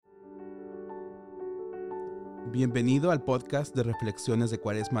Bienvenido al podcast de Reflexiones de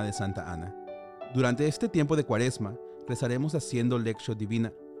Cuaresma de Santa Ana. Durante este tiempo de Cuaresma, rezaremos haciendo Lectio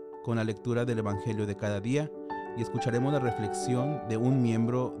Divina, con la lectura del Evangelio de cada día, y escucharemos la reflexión de un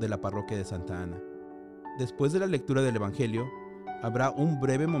miembro de la parroquia de Santa Ana. Después de la lectura del Evangelio, habrá un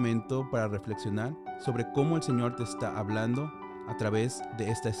breve momento para reflexionar sobre cómo el Señor te está hablando a través de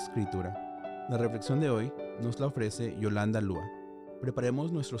esta escritura. La reflexión de hoy nos la ofrece Yolanda Lua.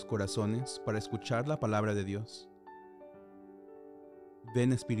 Preparemos nuestros corazones para escuchar la palabra de Dios.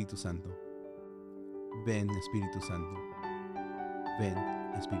 Ven Espíritu Santo. Ven Espíritu Santo. Ven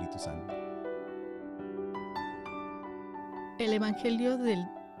Espíritu Santo. El Evangelio del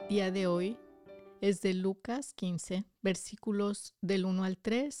día de hoy es de Lucas 15, versículos del 1 al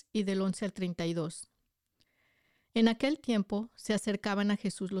 3 y del 11 al 32. En aquel tiempo se acercaban a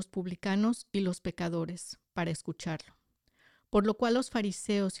Jesús los publicanos y los pecadores para escucharlo, por lo cual los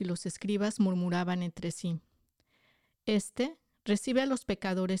fariseos y los escribas murmuraban entre sí: Este recibe a los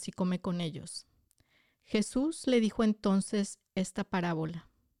pecadores y come con ellos. Jesús le dijo entonces esta parábola.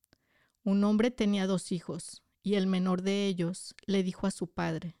 Un hombre tenía 2 hijos, y el menor de ellos le dijo a su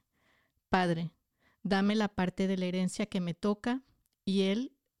padre: Padre, dame la parte de la herencia que me toca, y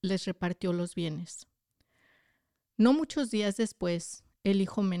él les repartió los bienes. No muchos días después, el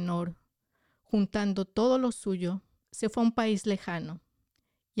hijo menor, juntando todo lo suyo, se fue a un país lejano,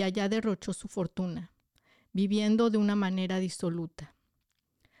 y allá derrochó su fortuna, viviendo de una manera disoluta.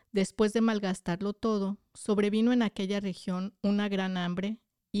 Después de malgastarlo todo, sobrevino en aquella región una gran hambre,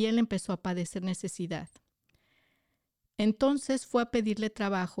 y él empezó a padecer necesidad. Entonces fue a pedirle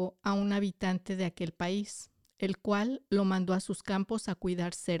trabajo a un habitante de aquel país, el cual lo mandó a sus campos a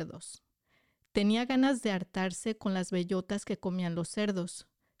cuidar cerdos. Tenía ganas de hartarse con las bellotas que comían los cerdos,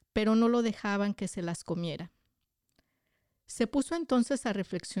 pero no lo dejaban que se las comiera. Se puso entonces a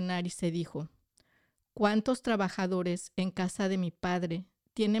reflexionar y se dijo: ¿Cuántos trabajadores en casa de mi padre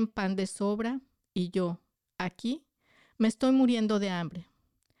tienen pan de sobra y yo, aquí, me estoy muriendo de hambre?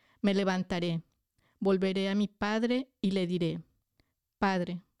 Me levantaré, volveré a mi padre y le diré: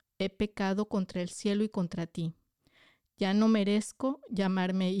 Padre, he pecado contra el cielo y contra ti. Ya no merezco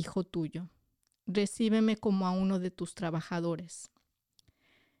llamarme hijo tuyo. Recíbeme como a uno de tus trabajadores.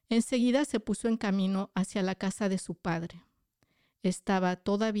 Enseguida se puso en camino hacia la casa de su padre. Estaba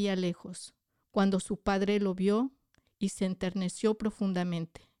todavía lejos, cuando su padre lo vio y se enterneció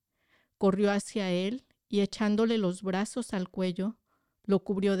profundamente. Corrió hacia él y, echándole los brazos al cuello, lo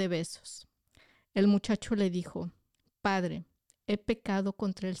cubrió de besos. El muchacho le dijo: Padre, he pecado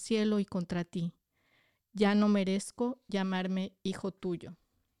contra el cielo y contra ti. Ya no merezco llamarme hijo tuyo.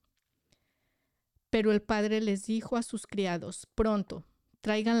 Pero el padre les dijo a sus criados: Pronto,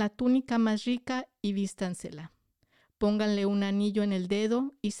 traigan la túnica más rica y vístansela. Pónganle un anillo en el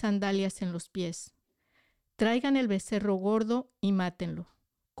dedo y sandalias en los pies. Traigan el becerro gordo y mátenlo.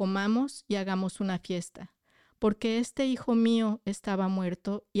 Comamos y hagamos una fiesta, porque este hijo mío estaba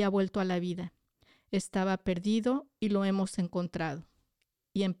muerto y ha vuelto a la vida. Estaba perdido y lo hemos encontrado.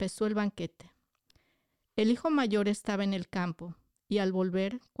 Y empezó el banquete. El hijo mayor estaba en el campo, y al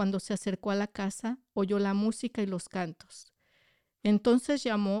volver, cuando se acercó a la casa, oyó la música y los cantos. Entonces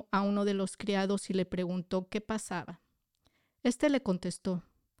llamó a uno de los criados y le preguntó qué pasaba. Este le contestó: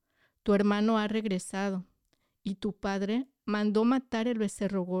 Tu hermano ha regresado, y tu padre mandó matar el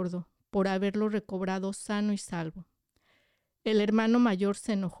becerro gordo por haberlo recobrado sano y salvo. El hermano mayor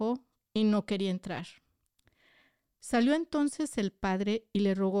se enojó y no quería entrar. Salió entonces el padre y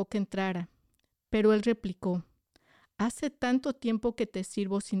le rogó que entrara, pero él replicó: Hace tanto tiempo que te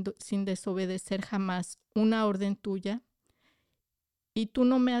sirvo sin desobedecer jamás una orden tuya, y tú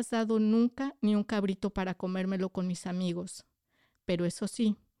no me has dado nunca ni un cabrito para comérmelo con mis amigos. Pero eso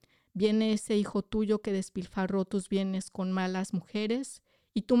sí, viene ese hijo tuyo que despilfarró tus bienes con malas mujeres,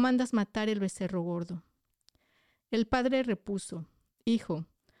 y tú mandas matar el becerro gordo. El padre repuso: Hijo,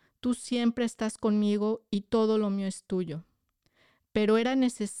 tú siempre estás conmigo y todo lo mío es tuyo. Pero era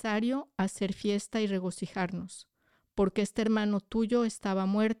necesario hacer fiesta y regocijarnos, porque este hermano tuyo estaba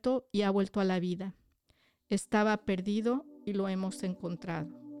muerto y ha vuelto a la vida. Estaba perdido y lo hemos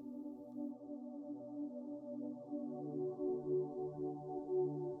encontrado.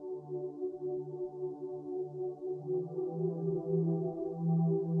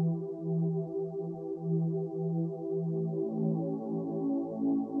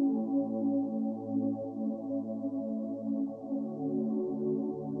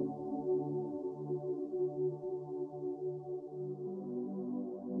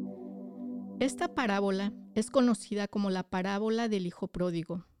 Esta parábola es conocida como la parábola del hijo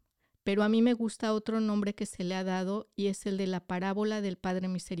pródigo, pero a mí me gusta otro nombre que se le ha dado y es el de la parábola del Padre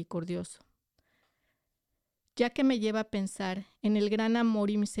Misericordioso. ya que me lleva a pensar en el gran amor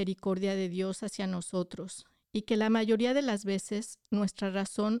y misericordia de Dios hacia nosotros, y que la mayoría de las veces nuestra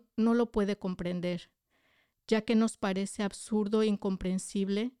razón no lo puede comprender, ya que nos parece absurdo e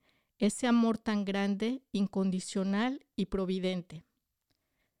incomprensible ese amor tan grande, incondicional y providente.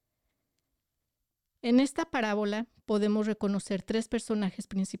 En esta parábola podemos reconocer 3 personajes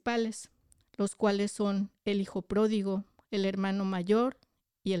principales, los cuales son el hijo pródigo, el hermano mayor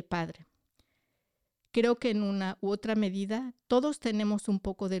y el padre. Creo que en una u otra medida todos tenemos un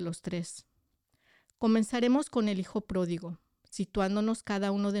poco de los 3. Comenzaremos con el hijo pródigo, situándonos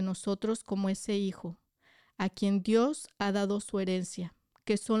cada uno de nosotros como ese hijo, a quien Dios ha dado su herencia,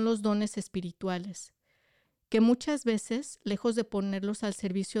 que son los dones espirituales, que muchas veces, lejos de ponerlos al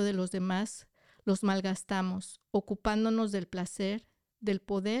servicio de los demás, los malgastamos, ocupándonos del placer, del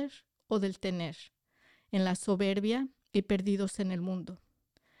poder o del tener, en la soberbia y perdidos en el mundo.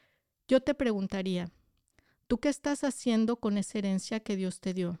 Yo te preguntaría, ¿tú qué estás haciendo con esa herencia que Dios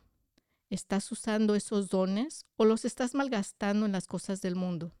te dio? ¿Estás usando esos dones o los estás malgastando en las cosas del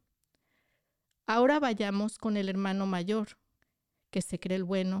mundo? Ahora vayamos con el hermano mayor, que se cree el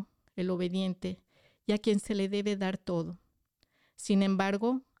bueno, el obediente y a quien se le debe dar todo. Sin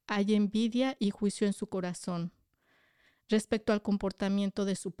embargo, hay envidia y juicio en su corazón respecto al comportamiento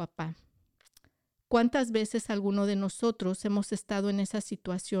de su papá. ¿Cuántas veces alguno de nosotros hemos estado en esa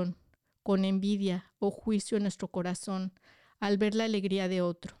situación, con envidia o juicio en nuestro corazón, al ver la alegría de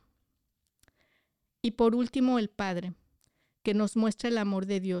otro? Y por último, el Padre, que nos muestra el amor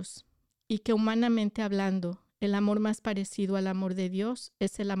de Dios, y que humanamente hablando, el amor más parecido al amor de Dios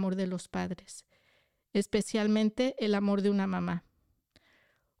es el amor de los padres, especialmente el amor de una mamá.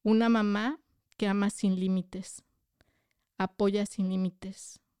 Una mamá que ama sin límites, apoya sin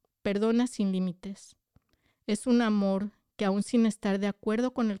límites, perdona sin límites. Es un amor que aún sin estar de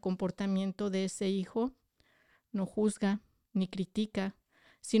acuerdo con el comportamiento de ese hijo, no juzga ni critica,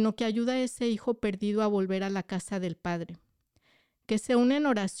 sino que ayuda a ese hijo perdido a volver a la casa del Padre, que se une en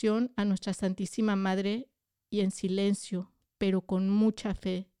oración a nuestra Santísima Madre y en silencio, pero con mucha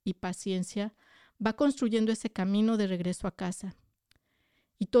fe y paciencia, va construyendo ese camino de regreso a casa.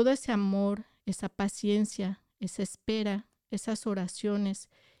 Y todo ese amor, esa paciencia, esa espera, esas oraciones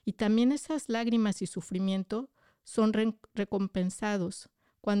y también esas lágrimas y sufrimiento son recompensados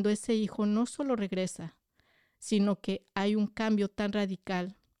cuando ese hijo no solo regresa, sino que hay un cambio tan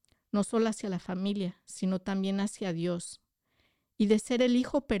radical, no solo hacia la familia, sino también hacia Dios. Y de ser el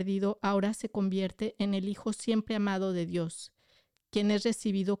hijo perdido, ahora se convierte en el hijo siempre amado de Dios, quien es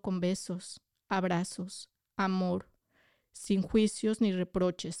recibido con besos, abrazos, amor, sin juicios ni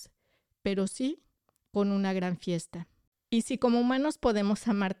reproches, pero sí con una gran fiesta. Y si como humanos podemos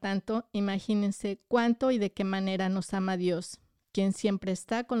amar tanto, imagínense cuánto y de qué manera nos ama Dios, quien siempre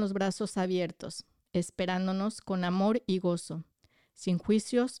está con los brazos abiertos, esperándonos con amor y gozo, sin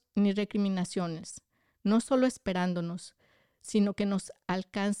juicios ni recriminaciones, no solo esperándonos, sino que nos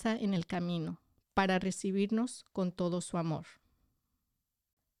alcanza en el camino para recibirnos con todo su amor.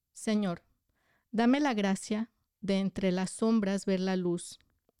 Señor, dame la gracia de entre las sombras ver la luz,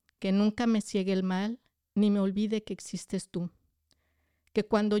 que nunca me ciegue el mal, ni me olvide que existes tú, que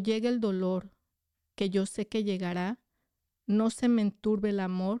cuando llegue el dolor, que yo sé que llegará, no se me enturbe el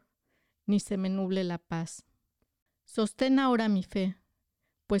amor, ni se me nuble la paz. Sostén ahora mi fe,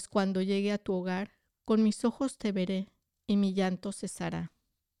 pues cuando llegue a tu hogar, con mis ojos te veré, y mi llanto cesará.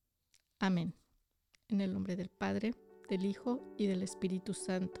 Amén. En el nombre del Padre, del Hijo y del Espíritu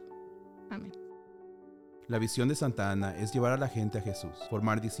Santo. Amén. La visión de Santa Ana es llevar a la gente a Jesús,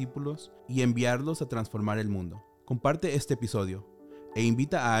 formar discípulos y enviarlos a transformar el mundo. Comparte este episodio e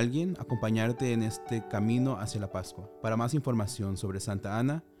invita a alguien a acompañarte en este camino hacia la Pascua. Para más información sobre Santa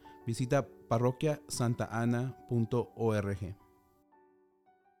Ana, visita parroquiasantaana.org.